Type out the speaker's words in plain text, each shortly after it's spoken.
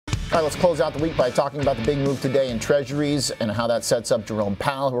All right, let's close out the week by talking about the big move today in Treasuries and how that sets up Jerome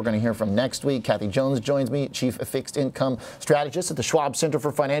Powell, who we're going to hear from next week. Kathy Jones joins me, Chief Fixed Income Strategist at the Schwab Center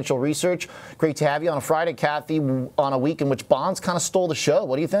for Financial Research. Great to have you on a Friday, Kathy, on a week in which bonds kind of stole the show.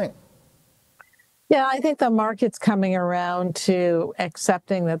 What do you think? Yeah, I think the market's coming around to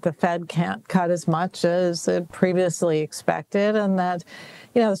accepting that the Fed can't cut as much as it previously expected, and that,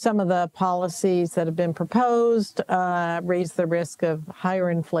 some of the policies that have been proposed raise the risk of higher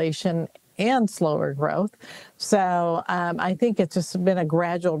inflation and slower growth. So I think it's just been a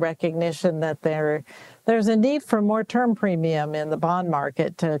gradual recognition that there's a need for more term premium in the bond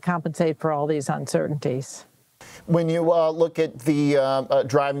market to compensate for all these uncertainties. When you look at the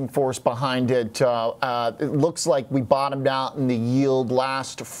driving force behind it, it looks like we bottomed out in the yield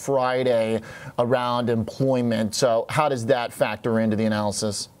last Friday around employment. So how does that factor into the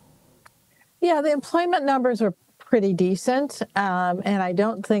analysis? Yeah, the employment numbers were pretty decent, and I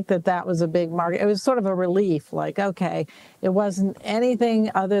don't think that was a big market. It was sort of a relief, like, okay, it wasn't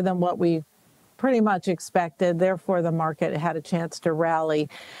anything other than what we pretty much expected, therefore the market had a chance to rally.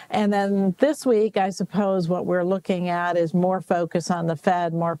 And then this week, I suppose what we're looking at is more focus on the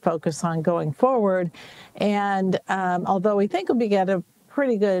Fed, more focus on going forward. And although we think we'll get a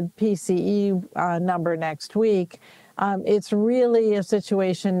pretty good PCE number next week, it's really a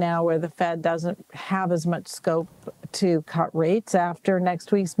situation now where the Fed doesn't have as much scope to cut rates after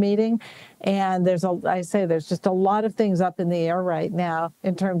next week's meeting. And there's just a lot of things up in the air right now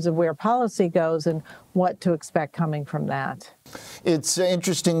in terms of where policy goes and what to expect coming from that. It's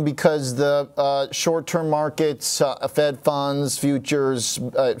interesting because the short-term markets, Fed funds, futures,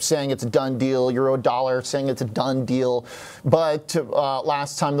 saying it's a done deal, euro dollar saying it's a done deal. But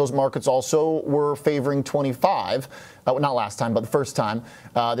last time those markets also were favoring 25. Not last time, but the first time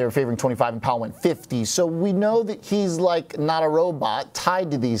they were favoring 25 and Powell went 50. So we know that he's like not a robot tied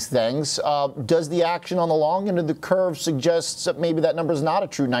to these things. Does the action on the long end of the curve suggest that maybe that number is not a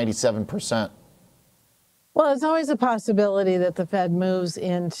true 97%? Well, there's always a possibility that the Fed moves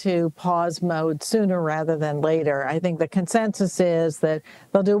into pause mode sooner rather than later. I think the consensus is that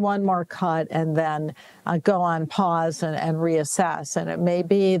they'll do one more cut and then go on pause and reassess. And it may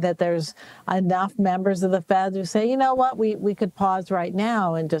be that there's enough members of the Fed who say, you know what, we could pause right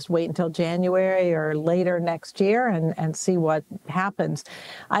now and just wait until January or later next year and see what happens.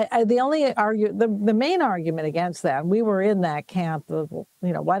 The main argument against that, we were in that camp of,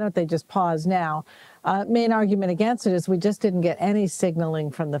 why don't they just pause now? Main argument against it is we just didn't get any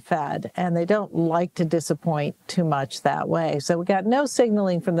signaling from the Fed, and they don't like to disappoint too much that way. So we got no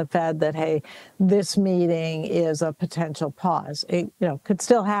signaling from the Fed that, hey, this meeting is a potential pause. It could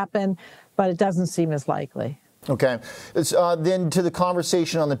still happen, but it doesn't seem as likely. Okay. Then to the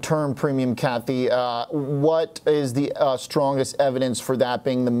conversation on the term premium, Kathy, what is the strongest evidence for that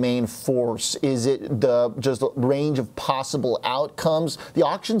being the main force? Is it just the range of possible outcomes? The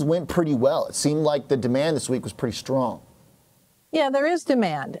auctions went pretty well. It seemed like the demand this week was pretty strong. Yeah, there is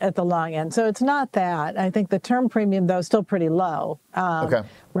demand at the long end. So it's not that. I think the term premium, though, is still pretty low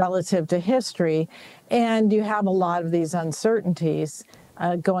relative to history. And you have a lot of these uncertainties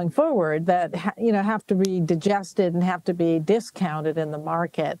going forward that have to be digested and have to be discounted in the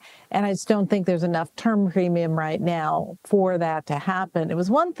market. And I just don't think there's enough term premium right now for that to happen. It was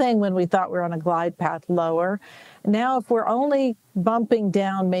one thing when we thought we were on a glide path lower. Now, if we're only bumping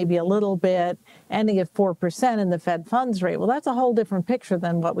down maybe a little bit, ending at 4% in the Fed funds rate, well, that's a whole different picture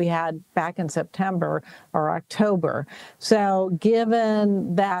than what we had back in September or October. So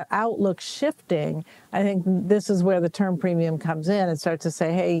given that outlook shifting, I think this is where the term premium comes in and starts to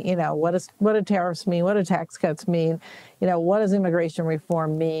say, hey, what do tariffs mean? What do tax cuts mean? What does immigration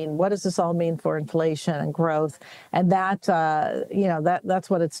reform mean? What does this all mean for inflation and growth? And that's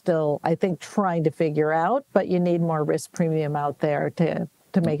what it's still, I think, trying to figure out. But you need more risk premium out there to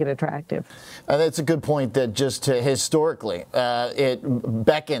make it attractive. That's a good point that just historically it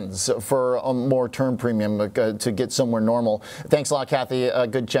beckons for a more term premium to get somewhere normal. Thanks a lot, Kathy.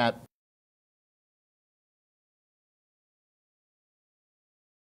 Good chat.